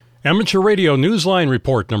Amateur Radio Newsline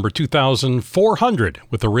Report number 2400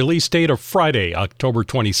 with a release date of Friday, October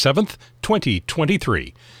 27th,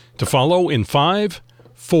 2023. To follow in 5,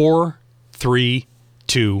 4, 3,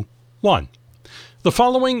 2, 1. The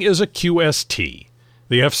following is a QST.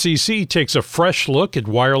 The FCC takes a fresh look at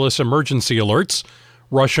wireless emergency alerts.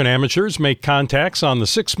 Russian amateurs make contacts on the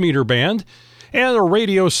 6-meter band, and a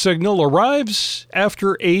radio signal arrives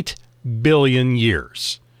after 8 billion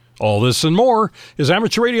years. All this and more is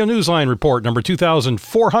Amateur Radio Newsline Report number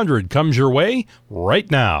 2400 comes your way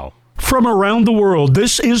right now. From around the world,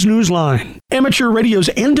 this is Newsline, amateur radio's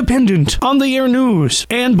independent, on-the-air news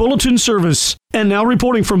and bulletin service. And now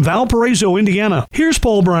reporting from Valparaiso, Indiana, here's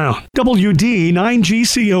Paul Brown,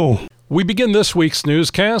 WD9GCO. We begin this week's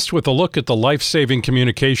newscast with a look at the life-saving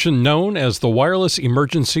communication known as the Wireless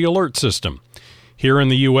Emergency Alert System. Here in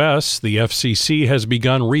the U.S., the FCC has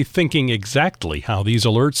begun rethinking exactly how these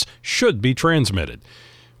alerts should be transmitted.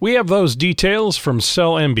 We have those details from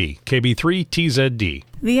CellMB, KB3TZD.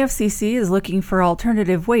 The FCC is looking for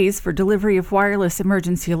alternative ways for delivery of wireless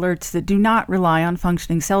emergency alerts that do not rely on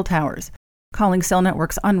functioning cell towers. Calling cell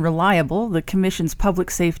networks unreliable, the Commission's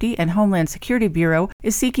Public Safety and Homeland Security Bureau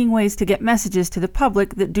is seeking ways to get messages to the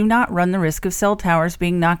public that do not run the risk of cell towers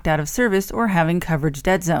being knocked out of service or having coverage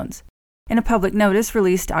dead zones. In a public notice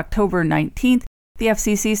released October 19th, the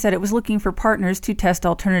FCC said it was looking for partners to test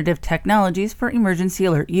alternative technologies for emergency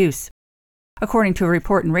alert use. According to a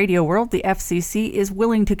report in Radio World, the FCC is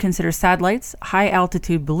willing to consider satellites,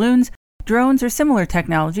 high-altitude balloons, drones, or similar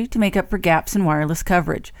technology to make up for gaps in wireless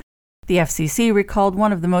coverage. The FCC recalled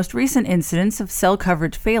one of the most recent incidents of cell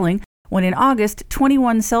coverage failing when in August,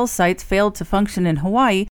 21 cell sites failed to function in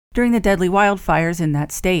Hawaii during the deadly wildfires in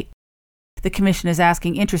that state. The Commission is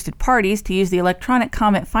asking interested parties to use the electronic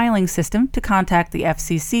comment filing system to contact the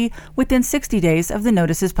FCC within 60 days of the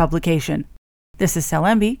notice's publication. This is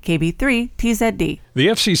CellMB, KB3TZD. The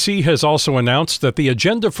FCC has also announced that the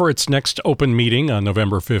agenda for its next open meeting on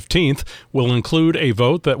November 15th will include a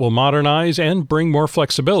vote that will modernize and bring more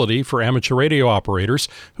flexibility for amateur radio operators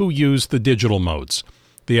who use the digital modes.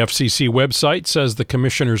 The FCC website says the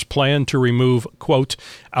commissioners plan to remove, quote,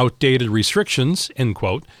 outdated restrictions, end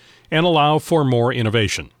quote, and allow for more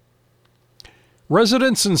innovation.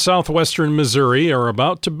 Residents in southwestern Missouri are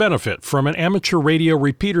about to benefit from an amateur radio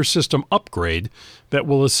repeater system upgrade that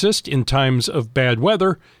will assist in times of bad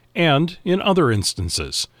weather and in other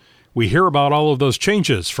instances. We hear about all of those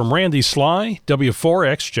changes from Randy Sly,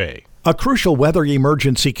 W4XJ. A crucial weather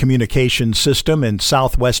emergency communication system in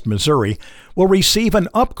southwest Missouri will receive an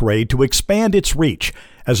upgrade to expand its reach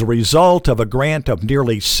as a result of a grant of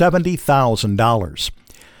nearly $70,000.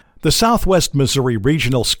 The Southwest Missouri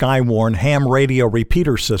Regional Skywarn ham radio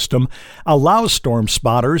repeater system allows storm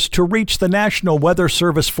spotters to reach the National Weather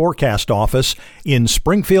Service Forecast Office in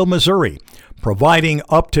Springfield, Missouri, providing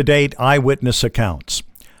up-to-date eyewitness accounts.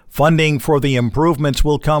 Funding for the improvements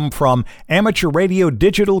will come from Amateur Radio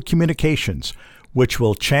Digital Communications, which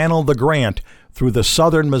will channel the grant through the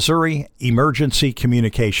Southern Missouri Emergency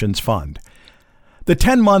Communications Fund. The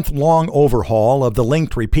 10-month-long overhaul of the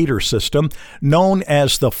linked repeater system, known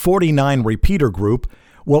as the 49 Repeater Group,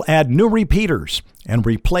 will add new repeaters and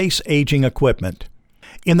replace aging equipment.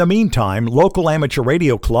 In the meantime, local amateur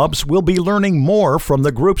radio clubs will be learning more from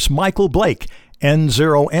the group's Michael Blake,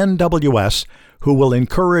 N0NWS, who will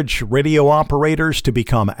encourage radio operators to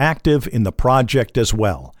become active in the project as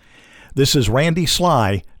well. This is Randy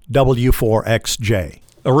Sly, W4XJ.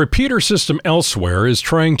 A repeater system elsewhere is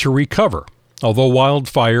trying to recover. Although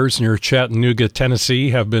wildfires near Chattanooga,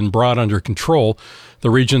 Tennessee have been brought under control,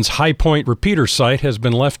 the region's High Point repeater site has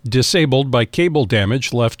been left disabled by cable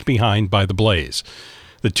damage left behind by the blaze.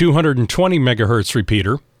 The 220 MHz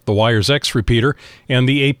repeater, the Wires X repeater, and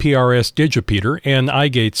the APRS Digipeater and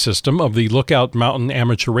iGate system of the Lookout Mountain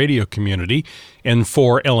Amateur Radio Community,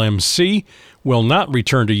 N4LMC, will not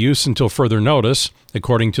return to use until further notice,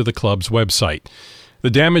 according to the club's website. The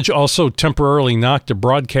damage also temporarily knocked a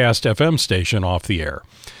broadcast FM station off the air.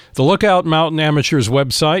 The Lookout Mountain Amateurs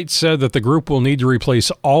website said that the group will need to replace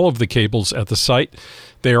all of the cables at the site.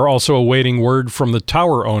 They are also awaiting word from the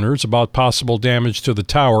tower owners about possible damage to the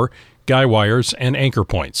tower, guy wires, and anchor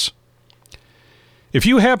points. If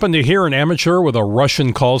you happen to hear an amateur with a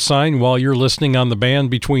Russian call sign while you're listening on the band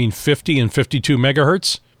between 50 and 52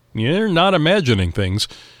 megahertz, you're not imagining things.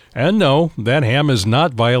 And no, that ham is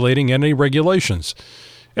not violating any regulations.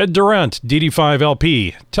 Ed Durant,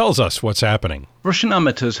 DD5LP, tells us what's happening. Russian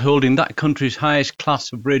amateurs holding that country's highest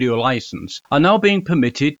class of radio license are now being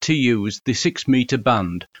permitted to use the 6-meter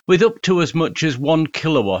band, with up to as much as 1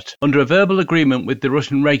 kilowatt, under a verbal agreement with the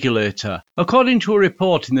Russian regulator. According to a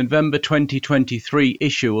report in the November 2023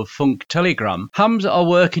 issue of Funk Telegram, hams are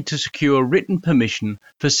working to secure written permission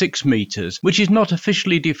for 6 meters, which is not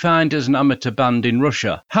officially defined as an amateur band in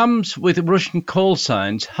Russia. Hams with Russian call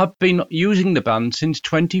signs have been using the band since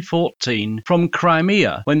 2014 from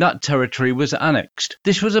Crimea, when that territory was annexed.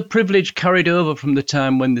 This was a privilege carried over from the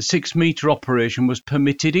time when the 6-meter operation was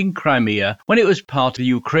permitted in Crimea when it was part of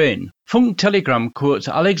Ukraine. Funk Telegram quotes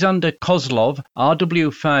Alexander Kozlov,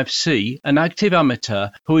 RW5C, an active amateur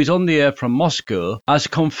who is on the air from Moscow, as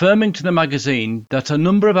confirming to the magazine that a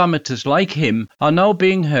number of amateurs like him are now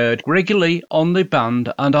being heard regularly on the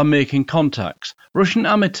band and are making contacts. Russian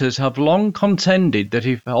amateurs have long contended that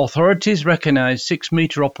if authorities recognise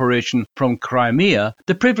 6-meter operation from Crimea,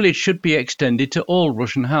 the privilege should be extended to all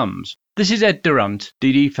Russian hams. This is Ed Durant,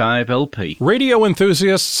 DD5LP. Radio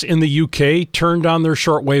enthusiasts in the UK turned on their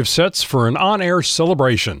shortwave sets for an on-air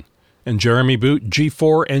celebration. And Jeremy Boot,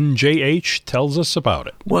 G4NJH, tells us about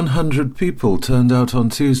it. 100 people turned out on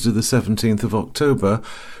Tuesday the 17th of October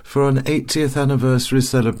for an 80th anniversary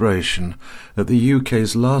celebration at the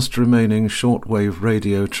UK's last remaining shortwave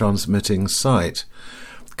radio transmitting site.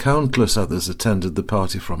 Countless others attended the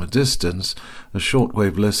party from a distance, as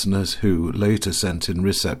shortwave listeners who later sent in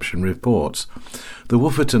reception reports. The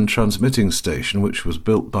Wooferton transmitting station, which was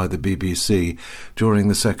built by the BBC during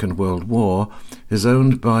the Second World War, is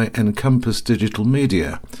owned by Encompass Digital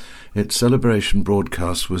Media. Its celebration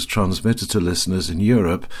broadcast was transmitted to listeners in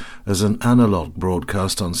Europe as an analogue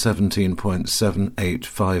broadcast on 17.785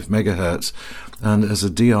 MHz and as a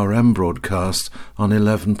DRM broadcast on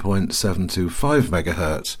 11.725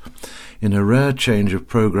 MHz. In a rare change of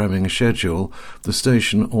programming schedule, the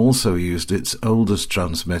station also used its oldest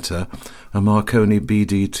transmitter, a Marconi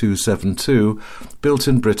BD272, built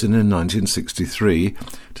in Britain in 1963,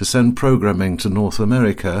 to send programming to North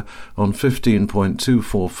America on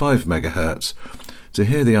 15.245 MHz. To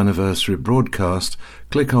hear the anniversary broadcast,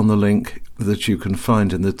 click on the link that you can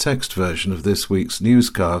find in the text version of this week's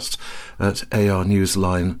newscast at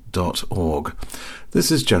arnewsline.org. This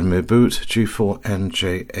is Jeremy Boot,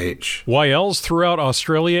 G4NJH. YLs throughout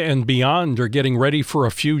Australia and beyond are getting ready for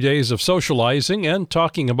a few days of socializing and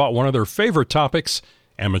talking about one of their favorite topics,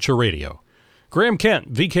 amateur radio. Graham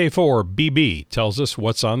Kent, VK4BB, tells us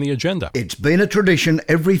what's on the agenda. It's been a tradition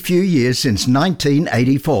every few years since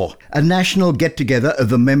 1984, a national get-together of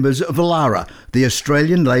the members of ALARA, the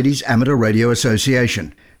Australian Ladies Amateur Radio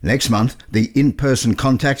Association. Next month, the in-person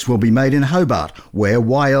contacts will be made in Hobart, where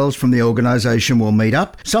YLs from the organisation will meet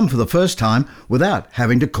up, some for the first time, without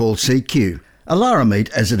having to call CQ. ALARA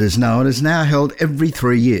Meet, as it is known, is now held every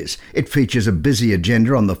 3 years. It features a busy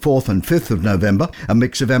agenda on the 4th and 5th of November, a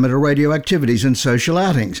mix of amateur radio activities and social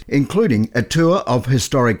outings, including a tour of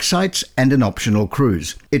historic sites and an optional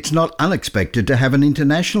cruise. It's not unexpected to have an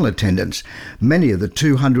international attendance. Many of the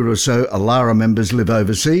 200 or so ALARA members live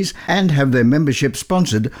overseas and have their membership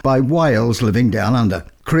sponsored by YLs living down under.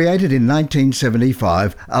 Created in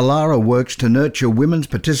 1975, ALARA works to nurture women's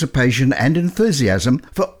participation and enthusiasm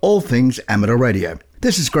for all things amateur radio.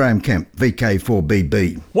 This is Graham Kemp,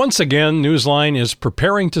 VK4BB. Once again, Newsline is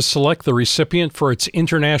preparing to select the recipient for its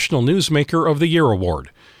International Newsmaker of the Year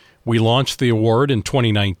award. We launched the award in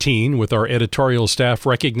 2019 with our editorial staff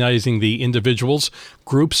recognizing the individuals,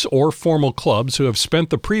 groups, or formal clubs who have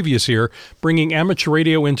spent the previous year bringing amateur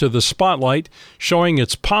radio into the spotlight, showing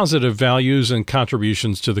its positive values and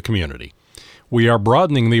contributions to the community. We are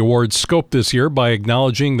broadening the award's scope this year by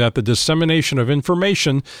acknowledging that the dissemination of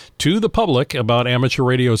information to the public about amateur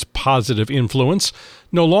radio's positive influence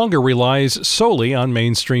no longer relies solely on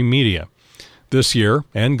mainstream media. This year,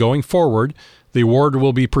 and going forward, the award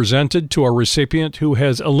will be presented to a recipient who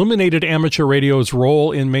has illuminated amateur radio's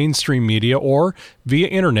role in mainstream media or via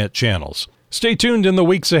internet channels. Stay tuned in the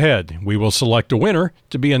weeks ahead. We will select a winner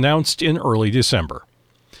to be announced in early December.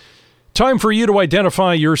 Time for you to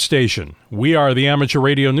identify your station. We are the Amateur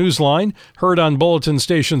Radio Newsline, heard on bulletin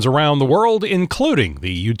stations around the world, including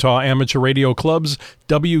the Utah Amateur Radio Club's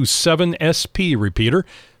W7SP repeater,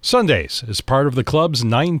 Sundays as part of the club's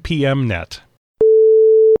 9 p.m. net.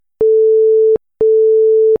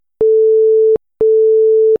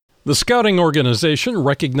 The Scouting Organization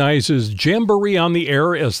recognizes Jamboree on the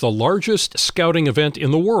Air as the largest scouting event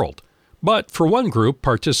in the world. But for one group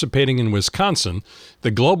participating in Wisconsin,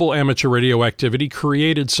 the global amateur radio activity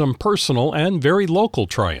created some personal and very local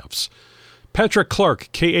triumphs. Patrick Clark,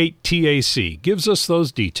 K8TAC, gives us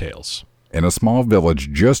those details. In a small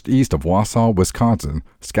village just east of Wausau, Wisconsin,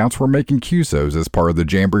 Scouts were making QSOs as part of the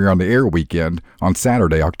Jamboree on the Air weekend on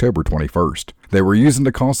Saturday, October 21st. They were using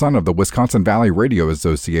the call sign of the Wisconsin Valley Radio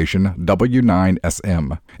Association,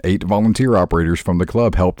 W9SM. 8 volunteer operators from the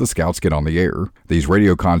club helped the Scouts get on the air. These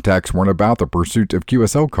radio contacts weren't about the pursuit of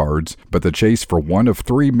QSL cards, but the chase for one of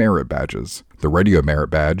 3 merit badges: the Radio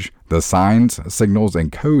Merit Badge, the Signs, Signals,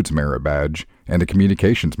 and Codes Merit Badge, and the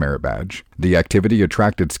Communications Merit Badge. The activity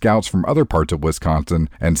attracted Scouts from other parts of Wisconsin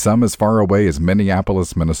and some as far away as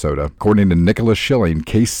Minneapolis, Minnesota. According to Nicholas Schilling,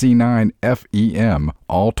 KC9FEM,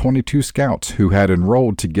 all 22 Scouts who had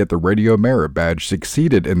enrolled to get the Radio Merit Badge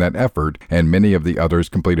succeeded in that effort, and many of the others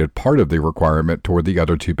completed part of the requirement toward the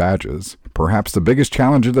other 2 badges. Perhaps the biggest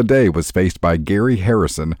challenge of the day was faced by Gary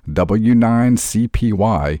Harrison,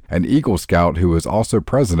 W9CPY, an Eagle Scout who is also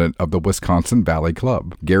president of the Wisconsin Valley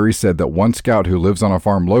Club. Gary said that one Scout who lives on a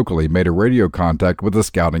farm locally made a radio contact with a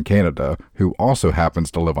Scout in Canada, who also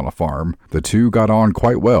happens to live on a farm. The 2 got on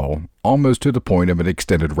quite well, almost to the point of an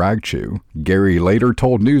extended rag chew. Gary later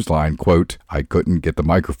told Newsline, quote, "I couldn't get the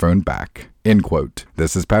microphone back." End quote.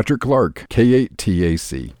 This is Patrick Clark,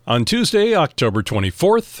 K8TAC. On Tuesday, October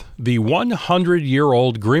 24th, the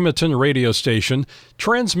 100-year-old Grimeton radio station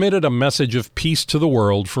transmitted a message of peace to the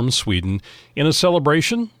world from Sweden in a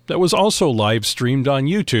celebration that was also live-streamed on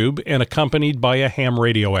YouTube and accompanied by a ham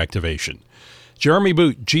radio activation. Jeremy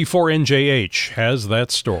Boot, G4NJH, has that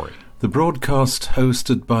story. The broadcast,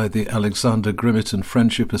 hosted by the Alexander Grimeton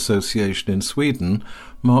Friendship Association in Sweden,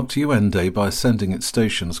 marked UN Day by sending its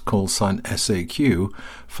station's call sign SAQ,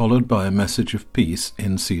 followed by a message of peace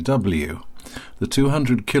in CW. The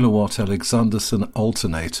 200-kilowatt Alexanderson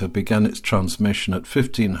alternator began its transmission at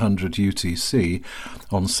 1500 UTC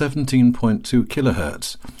on 17.2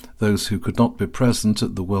 kHz. Those who could not be present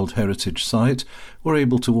at the World Heritage Site were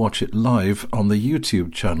able to watch it live on the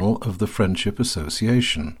YouTube channel of the Friendship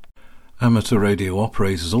Association. Amateur radio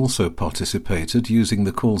operators also participated, using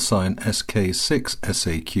the call sign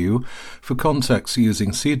SK6SAQ for contacts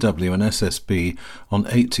using CW and SSB on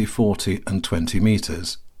 80, 40 and 20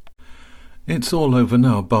 metres. It's all over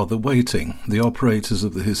now, bar the waiting. The operators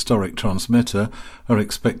of the historic transmitter are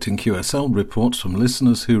expecting QSL reports from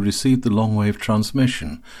listeners who received the long-wave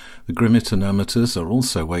transmission. The Grimeton amateurs are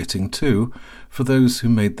also waiting too, for those who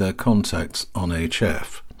made their contacts on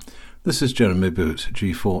HF. This is Jeremy Boot,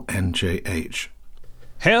 G4NJH.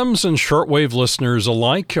 Hams and shortwave listeners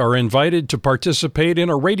alike are invited to participate in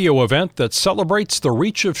a radio event that celebrates the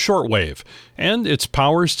reach of shortwave and its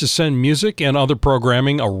powers to send music and other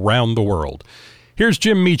programming around the world. Here's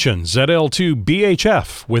Jim Meechan,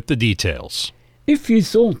 ZL2BHF, with the details. If you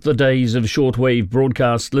thought the days of shortwave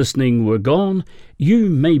broadcast listening were gone, you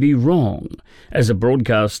may be wrong, as a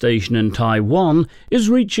broadcast station in Taiwan is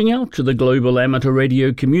reaching out to the global amateur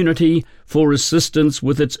radio community for assistance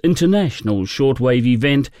with its international shortwave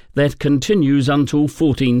event that continues until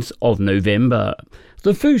 14th of November.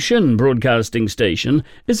 The Fuxin broadcasting station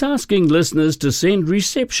is asking listeners to send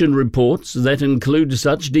reception reports that include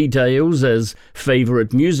such details as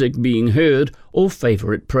favourite music being heard or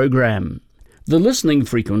favourite program. The listening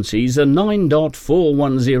frequencies are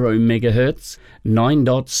 9.410 MHz,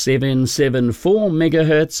 9.774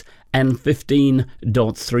 MHz, and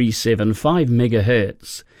 15.375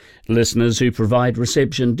 MHz. Listeners who provide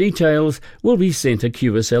reception details will be sent a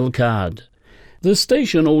QSL card. The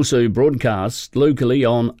station also broadcasts locally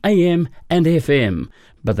on AM and FM,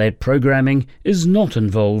 but that programming is not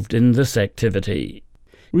involved in this activity.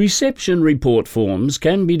 Reception report forms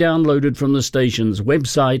can be downloaded from the station's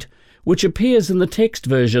website, which appears in the text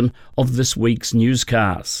version of this week's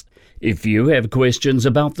newscast. If you have questions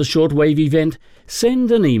about the shortwave event, send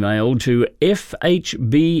an email to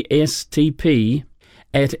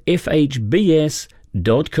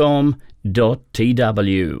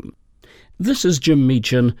fhbstp@fhbs.com.tw. This is Jim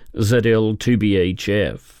Meechan,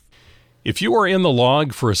 ZL2BHF. If you are in the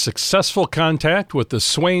log for a successful contact with the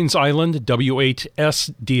Swains Island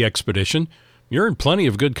W8SD expedition, you're in plenty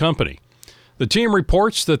of good company. The team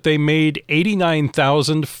reports that they made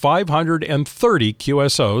 89,530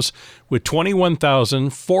 QSOs with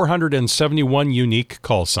 21,471 unique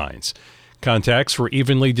call signs. Contacts were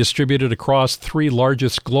evenly distributed across 3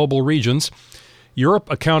 largest global regions.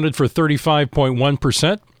 Europe accounted for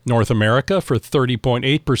 35.1%, North America for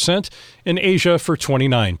 30.8%, and Asia for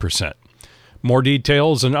 29%. More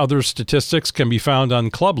details and other statistics can be found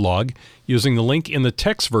on Clublog using the link in the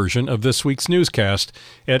text version of this week's newscast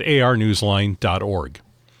at arnewsline.org.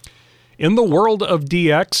 In the world of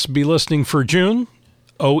DX, be listening for June.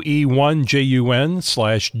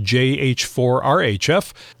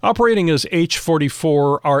 OE1JUN/JH4RHF, operating as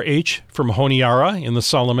H44RH from Honiara in the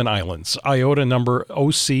Solomon Islands, IOTA number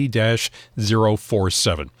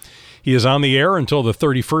OC-047. He is on the air until the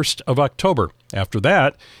 31st of October. After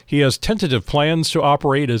that, he has tentative plans to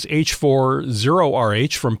operate as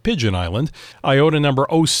H40RH from Pigeon Island, IOTA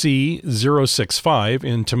number OC-065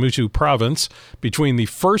 in Tamutu Province, between the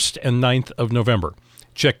 1st and 9th of November.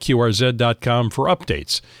 Check QRZ.com for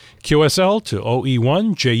updates. QSL to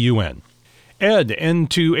OE1JUN. Ed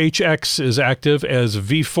N2HX is active as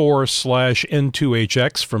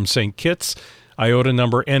V4/N2HX from St. Kitts, IOTA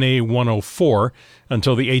number NA104,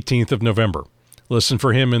 until the 18th of November. Listen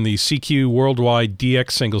for him in the CQ Worldwide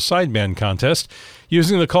DX Single Sideband Contest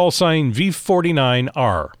using the call sign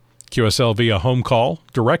V49R. QSL via home call,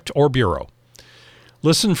 direct, or bureau.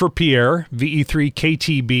 Listen for Pierre,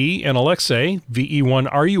 VE3KTB, and Alexei,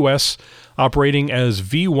 VE1RUS, operating as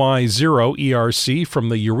VY0ERC from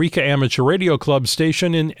the Eureka Amateur Radio Club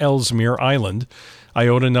station in Ellesmere Island,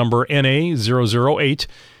 IOTA number NA008,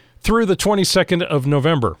 through the 22nd of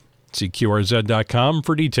November. See QRZ.com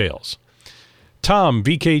for details. Tom,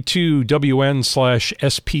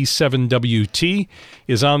 VK2WN/SP7WT,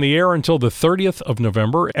 is on the air until the 30th of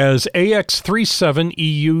November as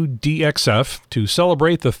AX37EUDXF to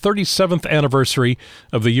celebrate the 37th anniversary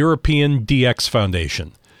of the European DX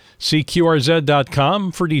Foundation. See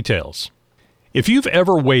QRZ.com for details. If you've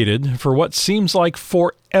ever waited for what seems like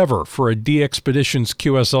forever for a DXpeditions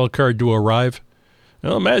QSL card to arrive,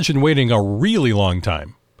 well, imagine waiting a really long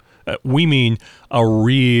time. We mean a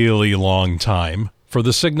really long time for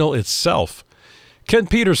the signal itself.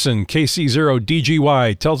 Kent Peterson,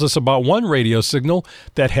 KC0DGY, tells us about one radio signal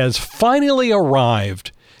that has finally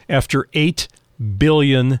arrived after 8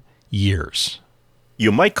 billion years.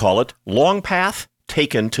 You might call it long path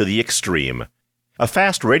taken to the extreme. A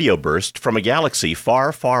fast radio burst from a galaxy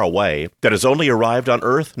far, far away that has only arrived on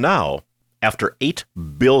Earth now, after 8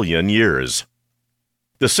 billion years.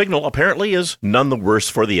 The signal apparently is none the worse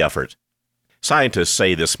for the effort. Scientists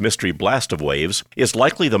say this mystery blast of waves is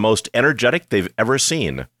likely the most energetic they've ever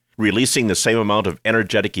seen, releasing the same amount of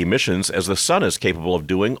energetic emissions as the Sun is capable of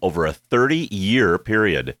doing over a 30-year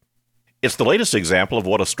period. It's the latest example of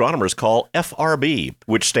what astronomers call FRB,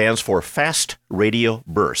 which stands for Fast Radio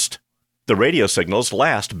Burst. The radio signals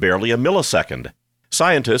last barely a millisecond.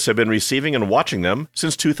 Scientists have been receiving and watching them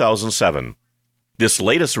since 2007. This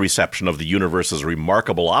latest reception of the universe's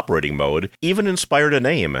remarkable operating mode even inspired a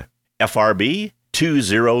name, FRB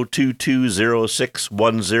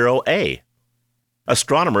 20220610A.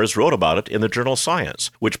 Astronomers wrote about it in the journal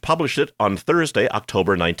Science, which published it on Thursday,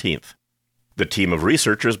 October 19th. The team of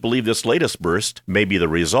researchers believe this latest burst may be the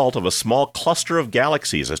result of a small cluster of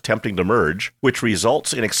galaxies attempting to merge, which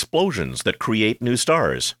results in explosions that create new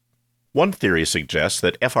stars. One theory suggests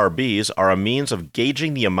that FRBs are a means of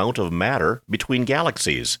gauging the amount of matter between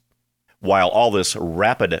galaxies. While all this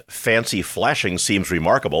rapid, fancy flashing seems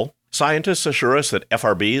remarkable, scientists assure us that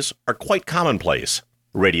FRBs are quite commonplace.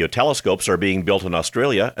 Radio telescopes are being built in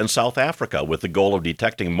Australia and South Africa with the goal of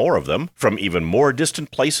detecting more of them from even more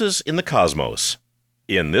distant places in the cosmos.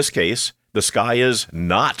 In this case, the sky is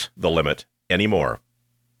not the limit anymore.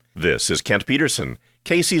 This is Kent Peterson,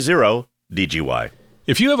 KC0DGY.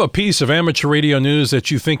 If you have a piece of amateur radio news that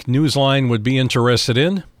you think Newsline would be interested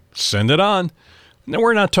in, send it on. Now,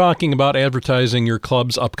 we're not talking about advertising your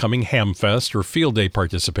club's upcoming Hamfest or Field Day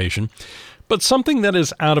participation, but something that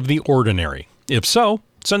is out of the ordinary. If so,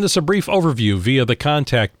 send us a brief overview via the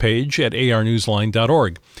contact page at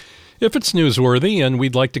arnewsline.org. If it's newsworthy and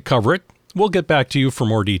we'd like to cover it, we'll get back to you for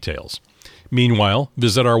more details. Meanwhile,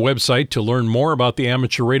 visit our website to learn more about the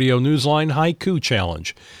Amateur Radio Newsline Haiku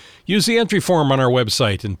Challenge. Use the entry form on our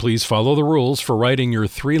website, and please follow the rules for writing your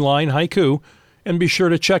 3-line haiku, and be sure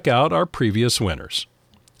to check out our previous winners.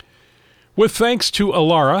 With thanks to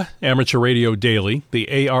Alara, Amateur Radio Daily, the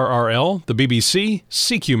ARRL, the BBC,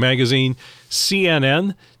 CQ Magazine,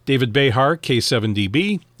 CNN, David Behar,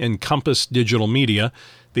 K7DB, and Compass Digital Media,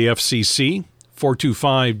 the FCC,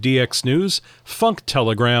 425DX News, Funk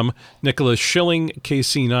Telegram, Nicholas Schilling,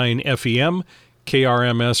 KC9FEM,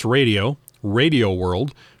 KRMS Radio, Radio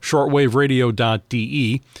World,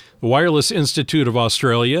 shortwaveradio.de, the Wireless Institute of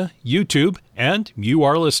Australia, YouTube, and you,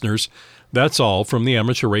 our listeners. That's all from the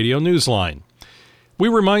Amateur Radio Newsline. We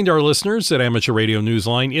remind our listeners that Amateur Radio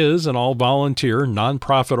Newsline is an all-volunteer,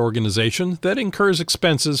 non-profit organization that incurs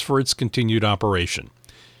expenses for its continued operation.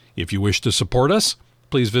 If you wish to support us,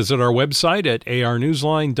 please visit our website at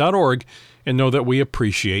arnewsline.org and know that we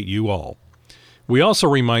appreciate you all. We also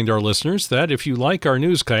remind our listeners that if you like our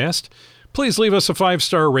newscast, Please leave us a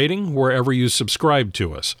 5-star rating wherever you subscribe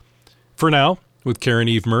to us. For now, with Karen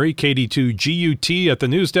Eve Murray, KD2GUT at the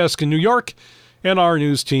news desk in New York, and our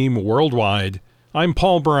news team worldwide, I'm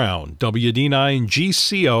Paul Brown,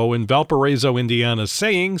 WD9GCO in Valparaiso, Indiana,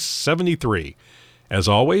 saying 73. As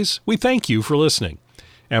always, we thank you for listening.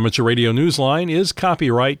 Amateur Radio Newsline is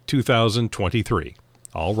copyright 2023.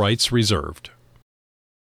 All rights reserved.